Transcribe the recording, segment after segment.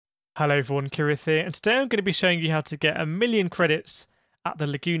Hello everyone, Kireth here, and today I'm going to be showing you how to get 1,000,000 credits at the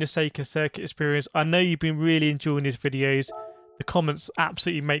Laguna Seca circuit experience. I know you've been really enjoying these videos. The comments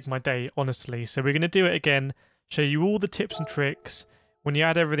absolutely make my day, honestly. So we're going to do it again, show you all the tips and tricks. When you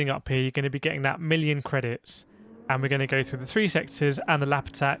add everything up here, you're going to be getting that 1,000,000 credits. And we're going to go through the 3 sectors and the lap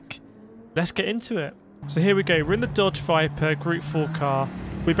attack. Let's get into it. So here we go, we're in the Dodge Viper Group 4 car.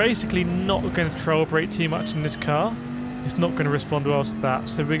 We're basically not going to troll brake too much in this car. It's not going to respond well to that.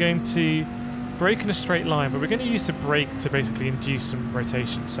 So we're going to brake in a straight line, but we're going to use the brake to basically induce some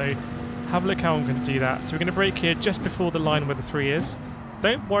rotation. So have a look how I'm going to do that. So we're going to brake here just before the line where the 3 is.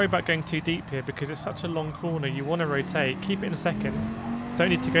 Don't worry about going too deep here because it's such a long corner. You want to rotate. Keep it in a second. Don't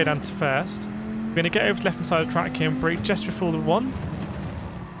need to go down to first. We're going to get over to the left-hand side of the track here and brake just before the 1.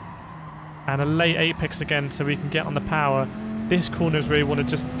 And a late apex again so we can get on the power. This corner is where you want to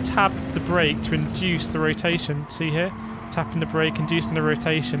just tap the brake to induce the rotation. See here? Tapping the brake, inducing the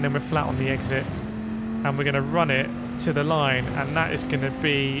rotation, then we're flat on the exit. And we're going to run it to the line, and that is going to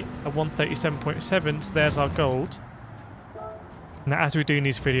be a 137.7, so there's our gold. Now, as we're doing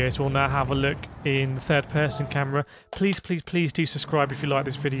these videos, we'll now have a look in the third-person camera. Please, please, please do subscribe if you like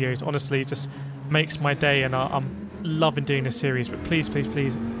these videos. Honestly, it just makes my day, and I'm loving doing this series. But please, please,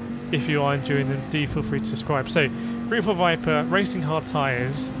 please, if you are enjoying them, do feel free to subscribe. So, Group 4 Viper, racing hard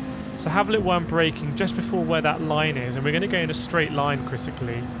tyres. So have a look while I'm braking just before where that line is, and we're going to go in a straight line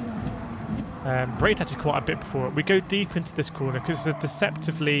critically. Braked actually quite a bit before it. We go deep into this corner because it's a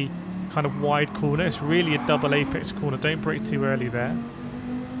deceptively kind of wide corner. It's really a double apex corner. Don't brake too early there.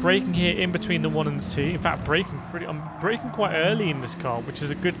 Braking here in between the 1 and the 2. In fact, I'm braking quite early in this car, which is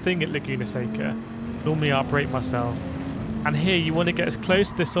a good thing at Laguna Seca. Normally I'll brake myself. And here you want to get as close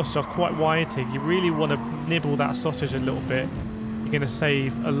to this sausage. Quite wide here. You really want to nibble that sausage a little bit. You're going to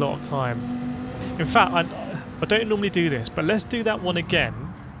save a lot of time. In fact, I don't normally do this, but let's do that one again,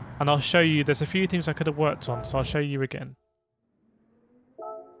 and I'll show you. There's a few things I could have worked on, so I'll show you again.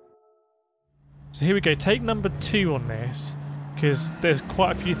 So here we go. Take number 2 on this, because there's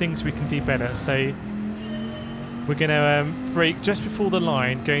quite a few things we can do better. So we're going to brake just before the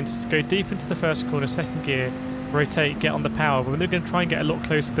line, going to go deep into the first corner, second gear, rotate, get on the power. But we're going to try and get a lot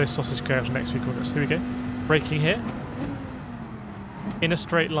closer to those sausage curves next 3 corners. So here we go. Braking here. In a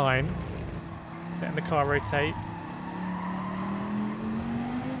straight line, letting the car rotate.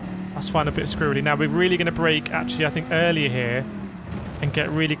 That's fine, a bit squirrely. Now we're really going to brake, actually, I think earlier here, and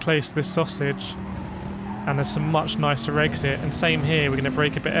get really close to this sausage. And there's some much nicer exit. And same here, we're going to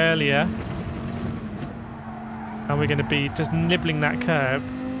brake a bit earlier. And we're going to be just nibbling that curb.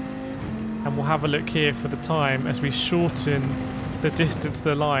 And we'll have a look here for the time as we shorten the distance to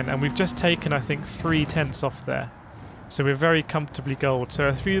the line. And we've just taken, I think, 3/10 off there. So we're very comfortably gold. So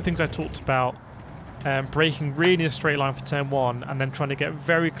a few of the things I talked about, braking really in a straight line for turn 1 and then trying to get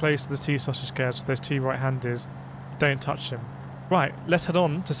very close to the 2 sausage curves, those 2 right-handers. Don't touch them. Right, let's head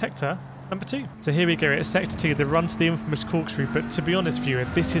on to sector number 2. So here we go, it's sector 2, the run to the infamous corkscrew. But to be honest, viewer,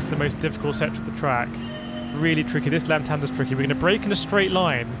 this is the most difficult sector of the track. Really tricky. This left-hander's tricky. We're going to brake in a straight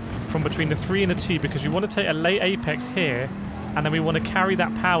line from between the 3 and the 2 because we want to take a late apex here and then we want to carry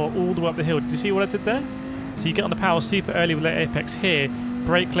that power all the way up the hill. Did you see what I did there? So you get on the power super early with late apex here,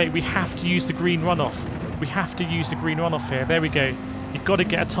 brake late. We have to use the green runoff. We have to use the green runoff here. There we go. You've got to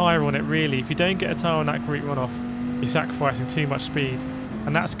get a tyre on it, really. If you don't get a tyre on that green runoff, you're sacrificing too much speed.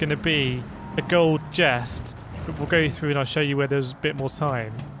 And that's going to be a gold jest. But we'll go through and I'll show you where there's a bit more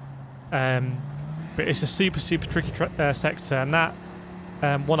time. But it's a super, super tricky sector. And that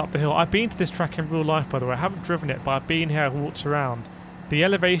one up the hill. I've been to this track in real life, by the way. I haven't driven it, but I've been here, I've walked around. The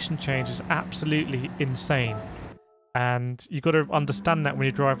elevation change is absolutely insane. And you've got to understand that when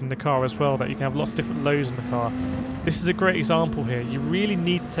you're driving the car as well, that you can have lots of different lows in the car. This is a great example here. You really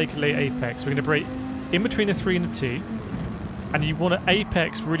need to take a late apex. We're going to brake in between the 3 and the 2. And you want to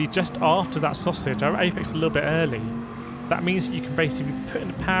apex really just after that sausage. I apex a little bit early. That means that you can basically be putting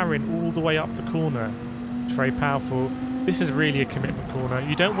the power in all the way up the corner. It's very powerful. This is really a commitment corner.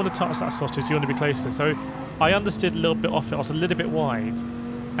 You don't want to touch that sausage. You want to be closer. So I understood a little bit off it. I was a little bit wide.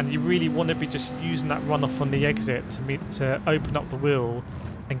 And you really want to be just using that runoff on the exit to open up the wheel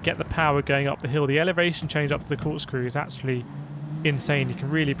and get the power going up the hill. The elevation change up to the corkscrew is actually insane. You can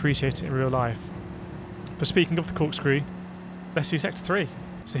really appreciate it in real life. But speaking of the corkscrew, let's do sector 3.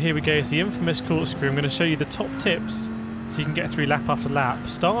 So here we go. It's the infamous corkscrew. I'm going to show you the top tips so you can get through lap after lap.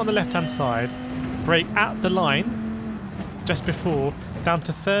 Start on the left-hand side. Brake at the line just before, down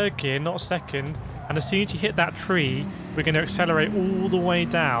to 3rd gear, not 2nd. And as soon as you hit that tree, we're going to accelerate all the way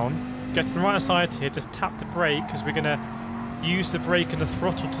down. Get to the right side here, just tap the brake because we're going to use the brake and the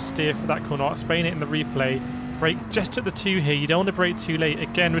throttle to steer for that corner. I'll explain it in the replay. Brake just at the 2 here. You don't want to brake too late.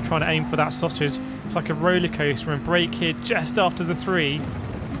 Again, we're trying to aim for that sausage. It's like a roller coaster, and brake here just after the 3.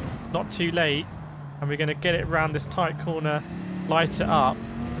 Not too late. And we're going to get it around this tight corner, light it up,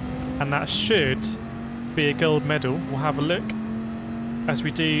 and that should be a gold medal. We'll have a look as we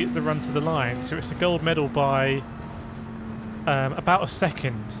do the run to the line. So it's a gold medal by about a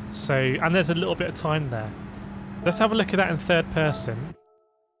second. So, and there's a little bit of time there. Let's have a look at that in third person.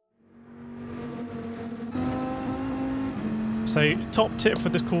 So, top tip for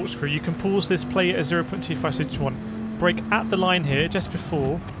this corkscrew, you can pause this, play it at 0.25 so you want. Brake at the line here, just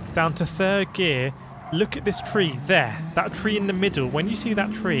before, down to third gear. Look at this tree there, that tree in the middle. When you see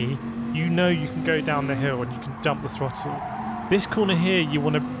that tree, you know you can go down the hill and you can dump the throttle. This corner here, you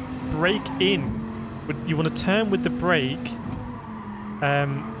want to brake in. You want to turn with the brake.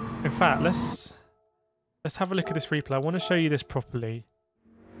 In fact, let's have a look at this replay. I want to show you this properly.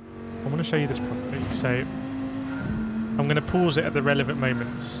 So I'm going to pause it at the relevant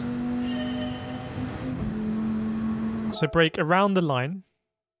moments. So brake around the line.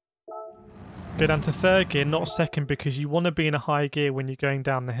 Go down to third gear, not second, because you want to be in a high gear when you're going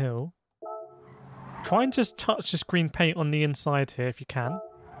down the hill. Try and just touch this green paint on the inside here if you can.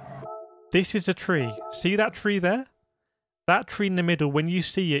 This is a tree. See that tree there? That tree in the middle, when you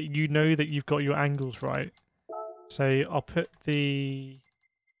see it, you know that you've got your angles right. So I'll put the...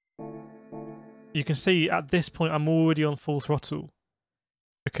 You can see at this point I'm already on full throttle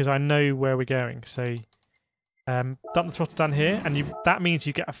because I know where we're going. So dump the throttle down here, and that means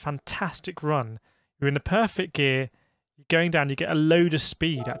you get a fantastic run. You're in the perfect gear, you're going down, you get a load of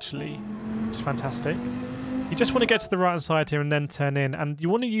speed actually, which is fantastic. You just want to get to the right hand side here and then turn in, and you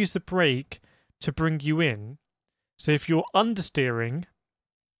want to use the brake to bring you in. So if you're understeering,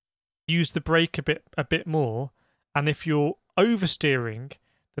 use the brake a bit more, and if you're oversteering,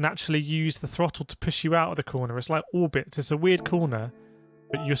 then actually use the throttle to push you out of the corner. It's like orbits. It's a weird corner,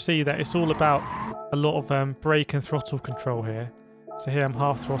 but you'll see that it's all about a lot of brake and throttle control here. So here I'm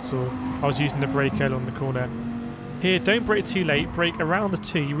half throttle. I was using the brake earlier on the corner. Here, don't brake too late. Brake around the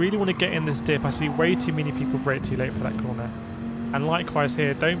 2. You really want to get in this dip. I see way too many people brake too late for that corner. And likewise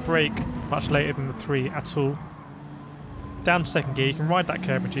here, don't brake much later than the 3 at all. Down to second gear. You can ride that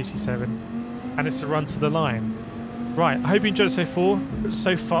curb in GT7. And it's a run to the line. Right, I hope you enjoyed it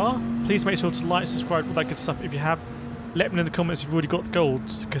so far. Please make sure to like, subscribe, all that good stuff. If you have, let me know in the comments if you've already got the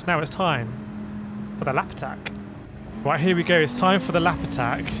golds, because now it's time for the lap attack. Right, here we go. It's time for the lap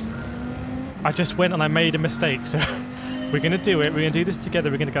attack. I just went and I made a mistake, so we're going to do it. We're going to do this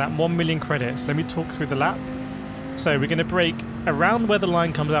together. We're going to get that 1 million credits. Let me talk through the lap. So we're going to brake around where the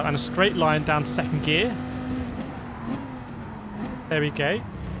line comes out and a straight line down to second gear. There we go.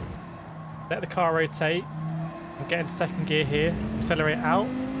 Let the car rotate. I'm getting second gear here. Accelerate out.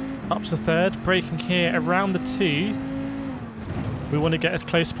 Up to third. Braking here around the 2. We want to get as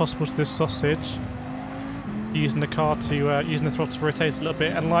close as possible to this sausage. Using the car to, using the throttle to rotate a little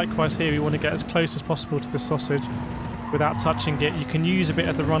bit. And likewise here, we want to get as close as possible to the sausage without touching it. You can use a bit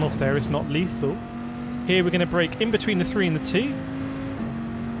of the runoff there. It's not lethal. Here we're going to brake in between the 3 and the 2.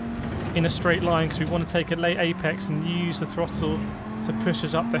 In a straight line because we want to take a late apex and use the throttle to push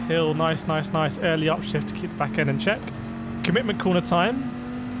us up the hill. Nice, nice, nice early upshift to keep the back end in check. Commitment corner time.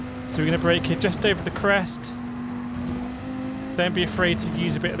 So we're going to brake here just over the crest. Don't be afraid to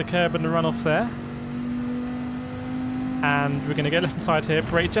use a bit of the curb and the runoff there. And we're going to get left hand side here.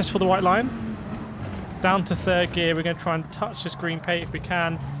 Brake just for the white line. Down to third gear. We're going to try and touch this green paint if we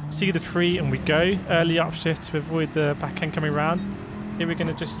can. See the tree and we go. Early upshift to avoid the back end coming around. Here we're going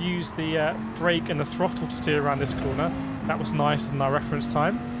to just use the brake and the throttle to steer around this corner. That was nice than our reference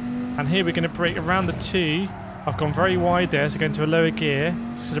time. And here we're going to brake around the 2. I've gone very wide there, so going to a lower gear.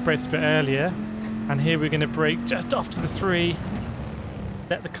 Should have braked a bit earlier. And here we're going to brake just off to the 3.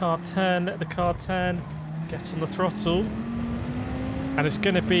 Let the car turn, let the car turn. Get on the throttle. And it's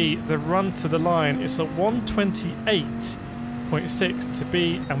going to be the run to the line. It's a 128.6 to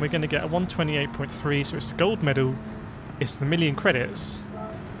beat, and we're going to get a 128.3, so it's a gold medal. It's the million credits.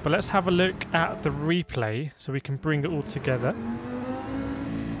 But let's have a look at the replay so we can bring it all together.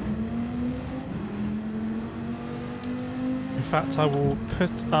 In fact, I will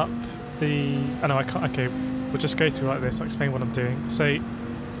put up the... Oh no, I can't. Okay, we'll just go through like this. I'll explain what I'm doing. So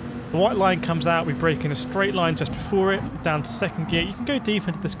the white line comes out. We brake in a straight line just before it, down to second gear. You can go deep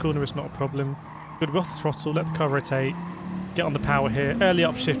into this corner. It's not a problem. Good, off the throttle. Let the car rotate. Get on the power here. Early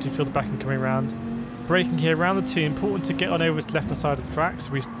upshift. You feel the back end coming around. Braking here around the 2, important to get on over to the left hand side of the track,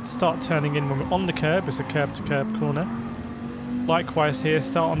 so we start turning in when we're on the curb. It's a curb to curb corner. Likewise here,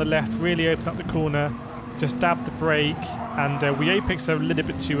 start on the left, really open up the corner just dab the brake, and we apex a little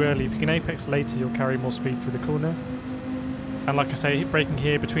bit too early. If you can apex later, you'll carry more speed through the corner. And like I say, braking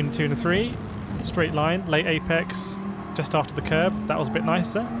here between the 2 and the 3, straight line, late apex, just after the curb. That was a bit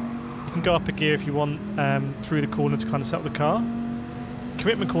nicer. You can go up a gear if you want through the corner to kind of set up the car.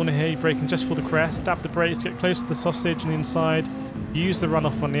 Commitment corner here, you're braking just for the crest, dab the brakes, get close to the sausage on the inside, use the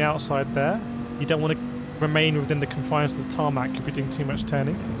runoff on the outside there. You don't want to remain within the confines of the tarmac, you'll be doing too much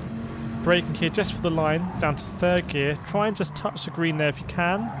turning. Braking here just for the line, down to 3rd gear, try and just touch the green there if you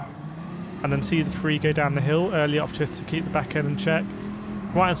can, and then see the 3 go down the hill early up just to keep the back end in check.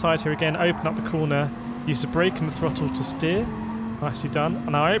 Right hand side here again, open up the corner, use the brake and the throttle to steer. Nicely done.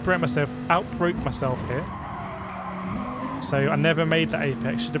 And I outbroke myself here. So I never made that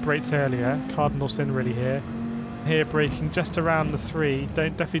apex, should have braked earlier. Cardinal sin really here. Here braking just around the 3.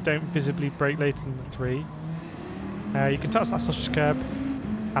 Definitely don't visibly brake later than the 3. You can touch that sausage curb,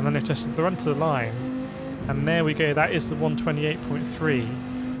 and then it's just the run to the line. And there we go, that is the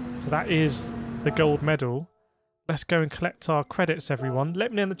 128.3. So that is the gold medal. Let's go and collect our credits, everyone. Let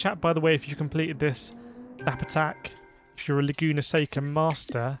me know in the chat, by the way, if you completed this lap attack. If you're a Laguna Seca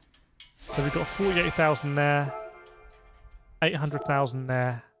master. So we've got 48,000 there. 800,000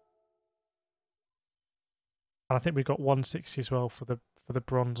 there. And I think we got 160 as well for the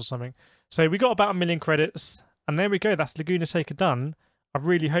bronze or something. So we got about 1 million credits. And there we go. That's Laguna Seca done. I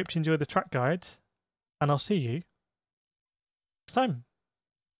really hope you enjoyed the track guide. And I'll see you next time.